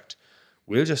contract,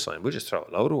 we'll just sign. We'll just throw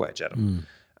a load of wedge at him.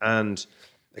 And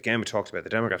again, we talked about the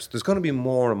demographics. There's going to be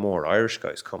more and more Irish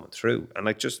guys coming through, and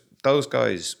like just those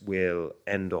guys will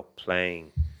end up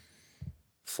playing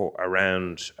for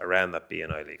around that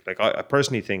BNI league. Like I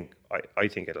personally think I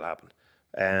think it'll happen.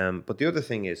 But the other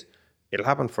thing is, it'll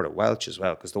happen for the Welsh as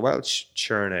well, because the Welsh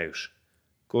churn out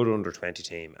good under 20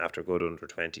 team after good under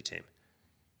 20 team.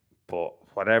 But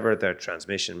whatever their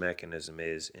transmission mechanism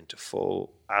is into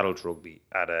full adult rugby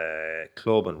at a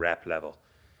club and rep level,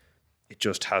 it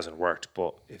just hasn't worked.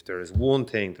 But if there is one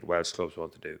thing that Welsh clubs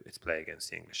want to do, it's play against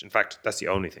the English. In fact, that's the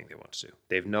only thing they want to do.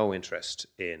 They've no interest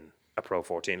in a Pro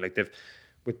 14. Like they've,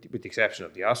 with the exception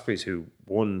of the Ospreys, who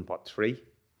won, 3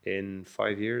 in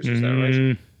 5 years? Is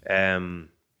that right?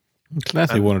 Glad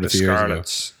they won it a few years ago.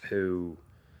 Scarlets, who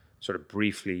sort of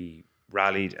briefly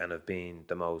rallied and have been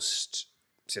the most,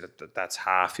 say that's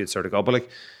half you'd sort of go, but like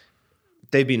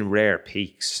they've been rare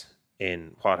peaks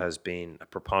in what has been a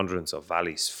preponderance of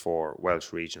valleys for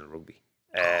Welsh regional rugby.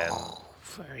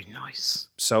 Very nice.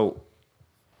 So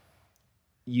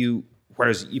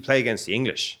whereas you play against the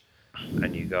English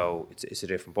and you go, it's a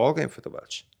different ballgame for the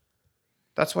Welsh.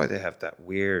 That's why they have that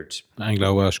weird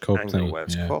Anglo-Welsh Cup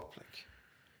Anglo-Welsh thing. Yeah. Cup. Like,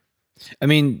 I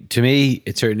mean, to me,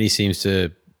 it certainly seems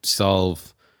to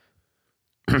solve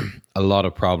a lot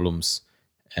of problems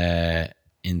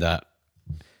in that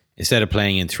instead of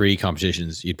playing in 3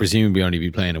 competitions, you'd presumably only be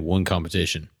playing in 1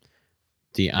 competition.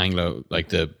 The Anglo,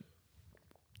 they're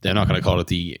not going to call it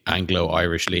the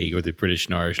Anglo-Irish League or the British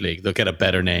and Irish League. They'll get a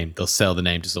better name. They'll sell the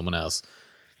name to someone else.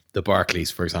 The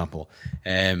Barclays, for example.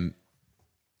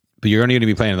 But you're only going to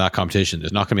be playing in that competition.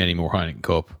 There's not going to be any more Heineken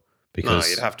Cup. Because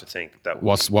you'd have to think that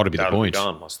what would be the point?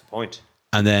 What's the point?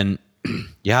 And then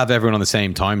you have everyone on the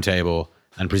same timetable,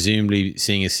 and presumably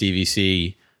seeing as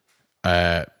CVC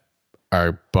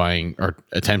are buying or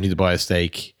attempting to buy a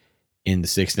stake in the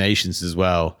Six Nations as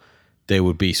well, they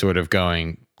would be sort of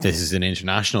going, this is an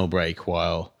international break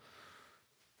while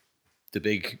the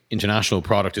big international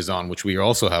product is on, which we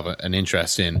also have an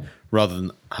interest in, rather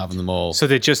than having them all. So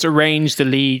they just arranged the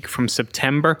league from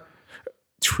September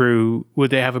through, would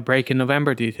they have a break in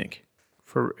November, do you think,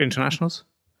 for internationals?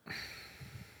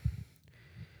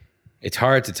 It's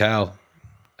hard to tell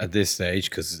at this stage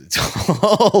because it's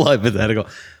all hypothetical.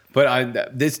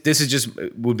 But this is just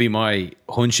would be my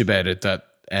hunch about it, that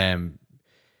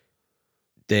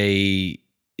they,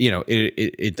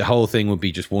 the whole thing would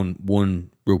be just one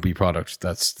rugby product.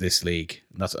 That's this league.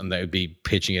 And they would be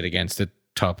pitching it against the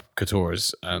top couture,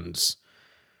 and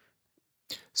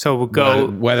so we'll go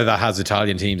whether that has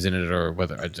Italian teams in it or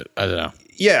whether I don't know.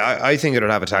 Yeah, I think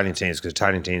it'll have Italian teams because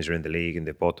Italian teams are in the league and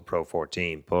they've bought the Pro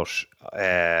 14. But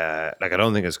I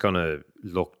don't think it's going to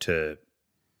look to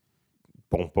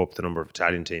bump up the number of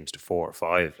Italian teams to 4 or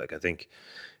 5. Like, I think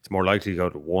it's more likely to go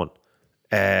to 1.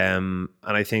 And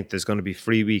I think there's going to be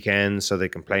free weekends so they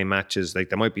can play matches. Like,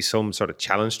 there might be some sort of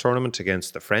challenge tournament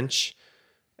against the French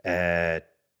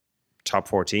top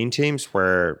 14 teams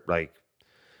where, like,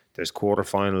 there's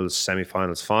quarterfinals,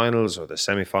 semifinals, finals, or there's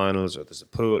semifinals, or there's a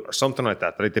pool, or something like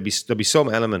that. Like, there'll be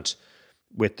some element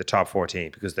with the top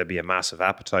 14 because there'll be a massive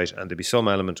appetite, and there'll be some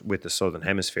element with the Southern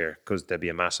Hemisphere because there'll be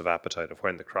a massive appetite of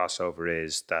when the crossover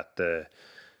is that the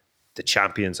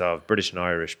champions of British and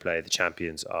Irish play the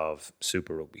champions of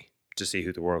Super Rugby to see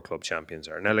who the World Club champions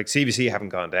are. Now, like, CVC haven't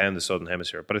gone down the Southern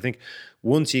Hemisphere, but I think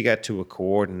once you get to a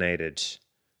coordinated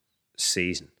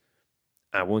season,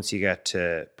 and once you get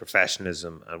to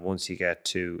professionalism, and once you get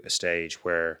to a stage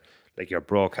where, like, your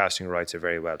broadcasting rights are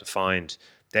very well defined,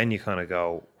 then you kind of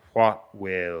go, what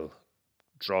will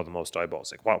draw the most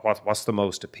eyeballs? Like, what's the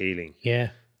most appealing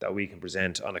that we can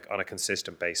present on a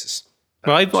consistent basis?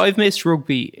 Well, I've missed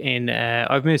rugby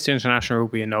I've missed international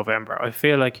rugby in November. I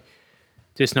feel like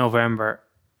this November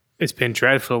it's been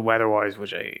dreadful weather-wise,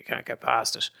 which I can't get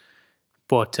past it.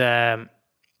 But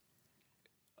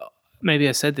maybe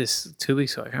I said this 2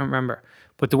 weeks ago, I can't remember.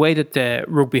 But the way that the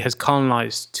rugby has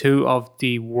colonised 2 of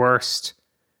the worst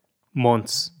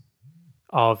months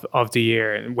of the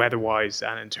year, and weather-wise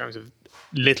and in terms of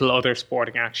little other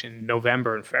sporting action,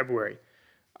 November and February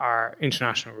are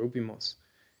international rugby months.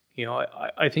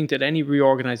 I think that any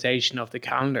reorganisation of the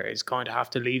calendar is going to have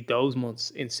to leave those months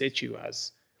in situ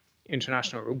as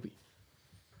international rugby.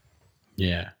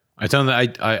 Yeah. I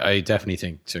definitely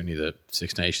think certainly the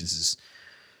Six Nations is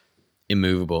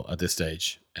immovable at this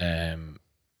stage.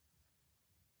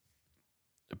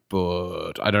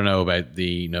 But I don't know about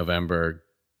the November.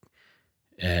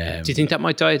 Do you think that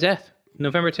might die a death?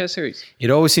 November Test Series?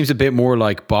 It always seems a bit more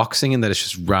like boxing in that it's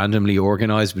just randomly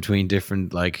organised between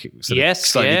different, like,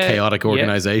 slightly chaotic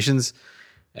organisations.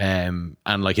 And,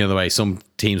 like, the way some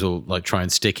teams will, like, try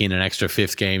and stick in an extra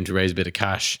 5th game to raise a bit of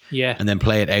cash. Yeah. And then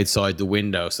play it outside the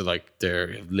window. So, like,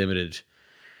 they're limited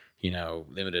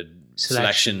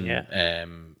selection.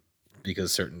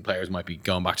 Because certain players might be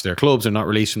going back to their clubs or not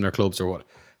released from their clubs or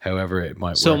however it might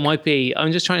work. So it might be,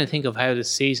 I'm just trying to think of how the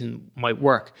season might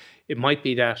work. It might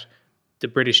be that the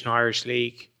British and Irish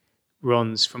League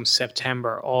runs from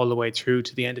September all the way through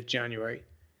to the end of January.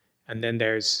 And then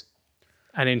there's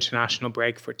an international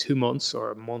break for 2 months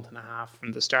or a month and a half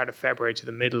from the start of February to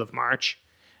the middle of March.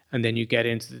 And then you get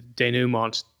into the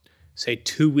denouement, say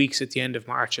 2 weeks at the end of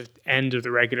March, at the end of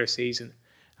the regular season,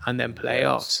 and then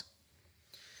playoffs.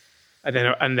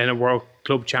 And then a World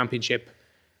Club Championship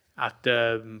at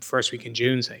the first week in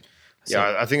June, say.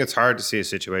 Yeah, I think it's hard to see a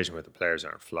situation where the players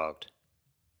aren't flogged.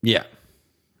 Yeah.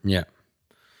 Yeah.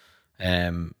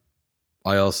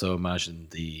 I also imagine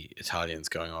the Italians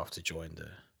going off to join the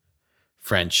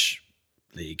French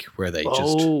league where they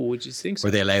would you think so?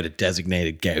 where they allowed a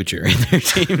designated gouger in their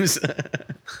teams.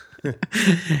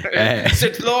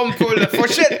 C'est l'homme pour la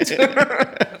fourchette.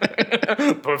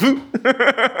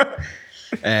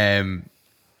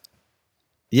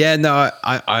 Yeah, no,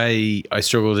 I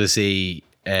struggle to see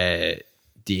the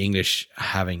English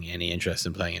having any interest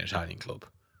in playing an Italian club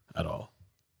at all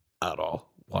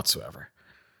whatsoever.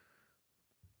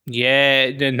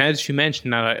 Yeah, now that you mention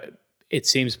that, it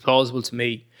seems plausible to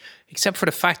me, except for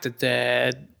the fact that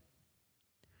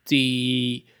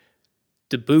the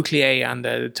Bouclier and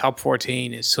the top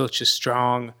 14 is such a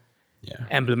strong,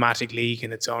 emblematic league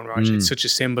in its own right. It's such a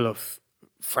symbol of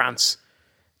France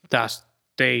that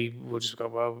they will just go,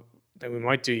 well, then we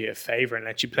might do you a favour and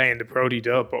let you play in the Pro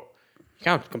D-Dub, but you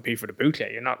can't compete for the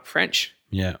Bouclier. You're not French.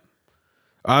 Yeah.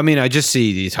 I mean, I just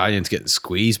see the Italians getting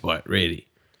squeezed by it, really,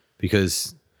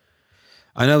 because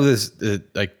I know this,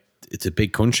 it's a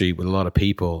big country with a lot of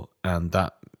people, and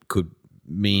that could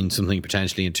mean something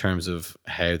potentially in terms of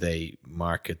how they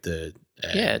market the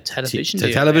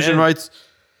television rights.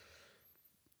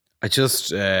 I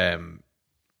just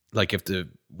like, if the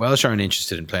Welsh aren't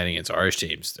interested in playing against Irish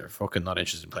teams, they're fucking not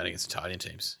interested in playing against Italian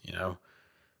teams, you know?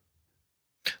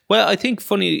 Well, I think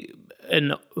funnily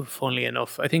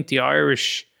enough, I think the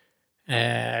Irish, the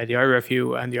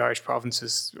IRFU and the Irish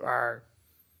provinces are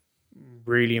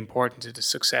really important to the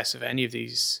success of any of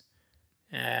these.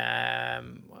 I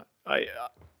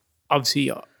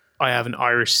have an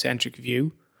Irish-centric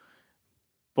view,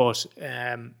 but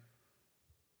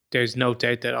there's no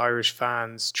doubt that Irish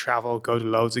fans travel, go to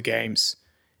loads of games,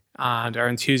 and are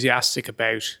enthusiastic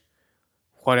about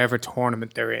whatever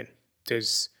tournament they're in.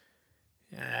 There's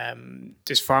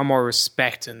far more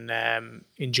respect and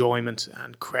enjoyment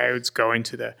and crowds going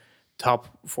to the top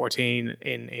 14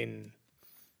 in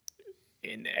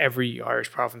every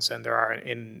Irish province than there are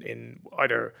in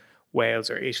either Wales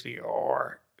or Italy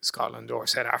or Scotland or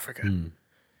South Africa.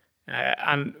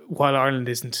 And while Ireland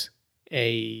doesn't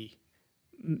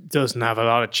have a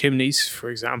lot of chimneys,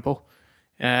 for example,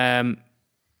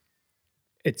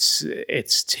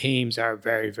 its teams are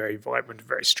very, very vibrant,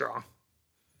 very strong.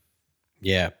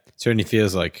 Yeah, it certainly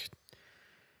feels like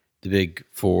the big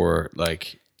four,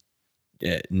 like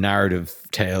narrative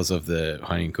tales of the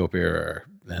Heineken Cup era are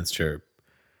Leinster,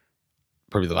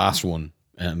 probably the last one,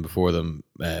 and before them,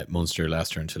 Munster,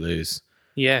 Leicester, and Toulouse.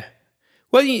 Yeah,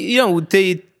 well, you know,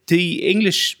 the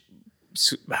English,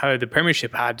 how the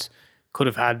Premiership could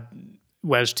have had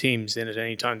Welsh teams in at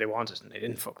any time they wanted, and they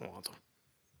didn't fucking want them.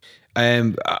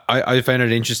 I found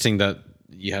it interesting that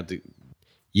you had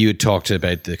talked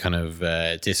about the kind of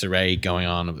disarray going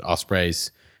on with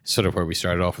Ospreys, sort of where we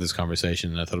started off with this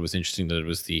conversation, and I thought it was interesting that it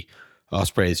was the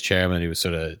Ospreys chairman who was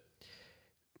sort of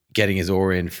getting his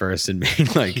oar in first and being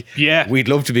like, we'd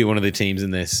love to be one of the teams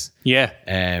in this. Yeah.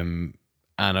 And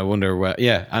I wonder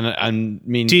and I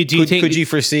mean, could you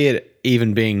foresee it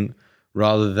even being,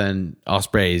 rather than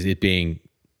Ospreys, it being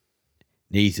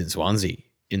Neath and Swansea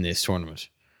in this tournament?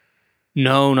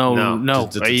 No.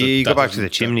 You go back to the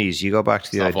chimneys. You go back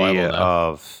to the idea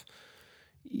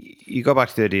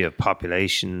of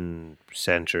population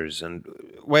centres, and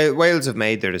Wales have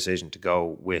made their decision to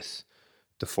go with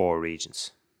the four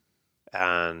regions,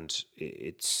 and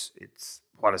it's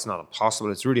while it's not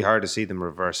impossible, it's really hard to see them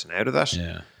reversing out of that.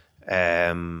 Yeah.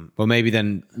 Well, maybe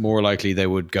then more likely they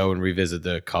would go and revisit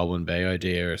the Colwyn Bay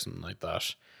idea or something like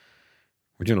that.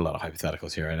 We're doing a lot of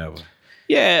hypotheticals here, I know.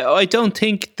 Yeah, I don't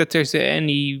think that there's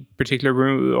any particular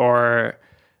room or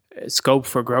scope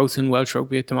for growth in Welsh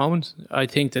rugby at the moment. I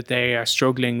think that they are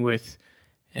struggling with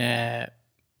what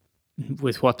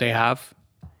they have.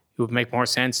 It would make more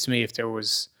sense to me if there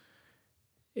was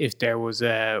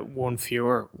one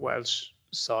fewer Welsh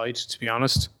side, to be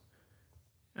honest,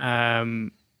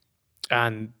 and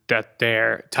that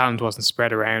their talent wasn't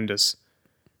spread around as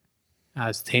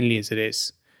thinly as it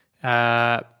is.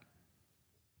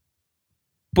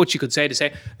 But you could say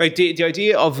like the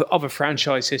idea of a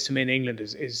franchise system in England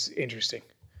is interesting.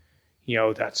 You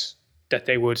know, that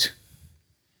they would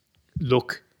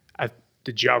look at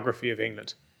the geography of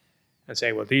England and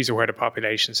say, well, these are where the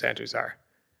population centres are.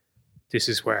 This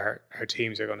is where our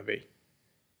teams are going to be.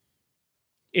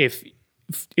 If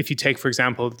if you take, for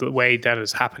example, the way that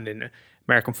has happened in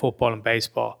American football and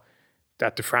baseball,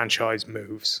 that the franchise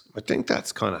moves. I think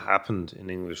that's kind of happened in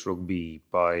English rugby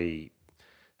by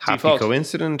happy Default.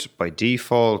 coincidence, by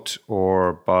default,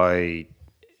 or by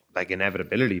like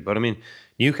inevitability. But I mean,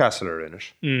 Newcastle are in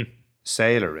it,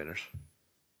 Sale are in it,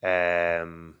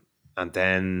 and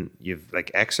then you've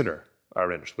like Exeter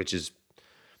are in it, which is,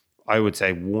 I would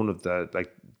say, one of the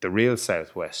like the real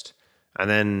Southwest. And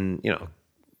then, you know,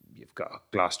 you've got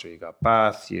Gloucester, you've got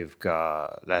Bath, you've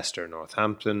got Leicester,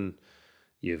 Northampton,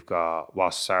 you've got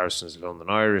Wasps, Saracens, London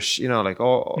Irish, you know, like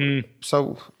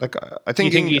so like I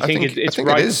think You think it's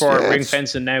right for ring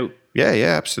fencing now? Yeah,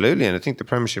 absolutely. And I think the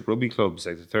Premiership rugby clubs,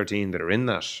 like the 13 that are in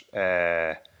that,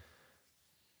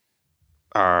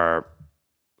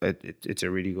 it's a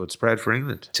really good spread for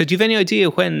England. So do you have any idea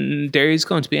when there is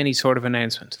going to be any sort of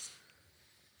announcement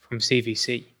from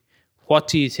CVC? What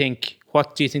do you think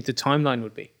the timeline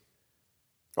would be?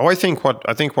 Oh, I think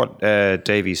what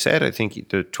Davies said. I think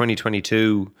the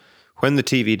 2022, when the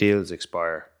TV deals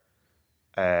expire,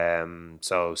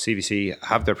 so CVC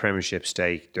have their Premiership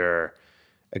stake. They're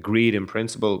agreed in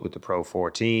principle with the Pro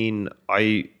 14.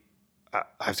 I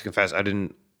have to confess,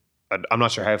 I'm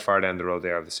not sure how far down the road they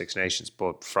are of the Six Nations,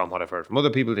 but from what I've heard from other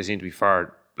people, they seem to be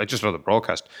far, like just on the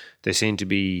broadcast, they seem to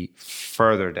be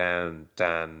further down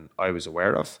than I was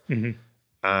aware of. Mm-hmm.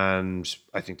 And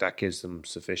I think that gives them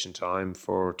sufficient time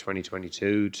for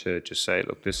 2022 to just say,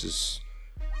 look, this is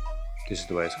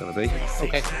the way it's going to be.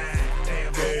 Okay.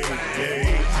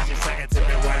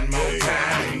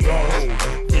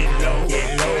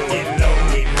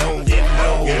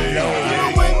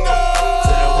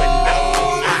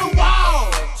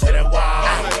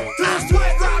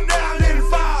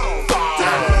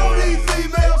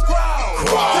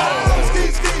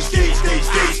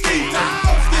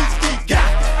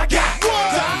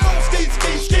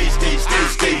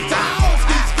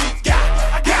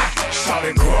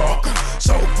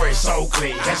 So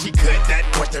clean, can she cut that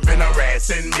question been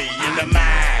harassing me in the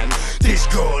mind? This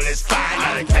girl is fine,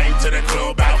 I done came to the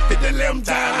club out 50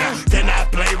 times. Can I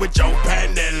play with your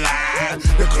panty line?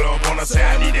 The club wanna say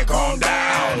I need to calm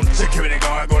down. Security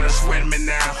guard gonna sweat me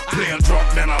now. Play a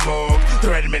drunk, then I'm mug,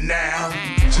 threaten me now.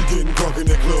 She getting drunk in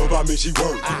the club, I mean she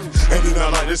working. And then I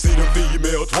like to see the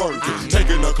female twerking.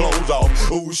 Taking her clothes off,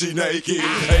 ooh she naked.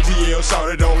 ATL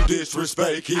shouted don't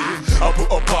disrespect it. I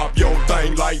put a pop your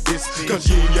thing like this, cause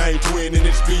you ain't twin and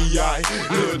it's B.I.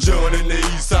 Lil Jon and the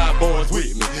East Side boys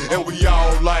with me. And we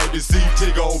all like to see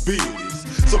Tig on business.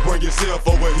 So bring yourself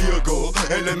over here, girl,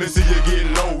 and let me see you get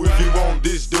low. If you want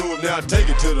this dub, now take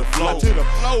it to the floor.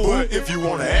 But if you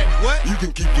wanna act, you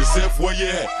can keep yourself where you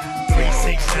at.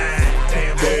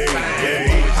 369, damn,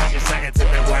 hey. Just sing it to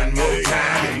me one more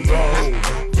time.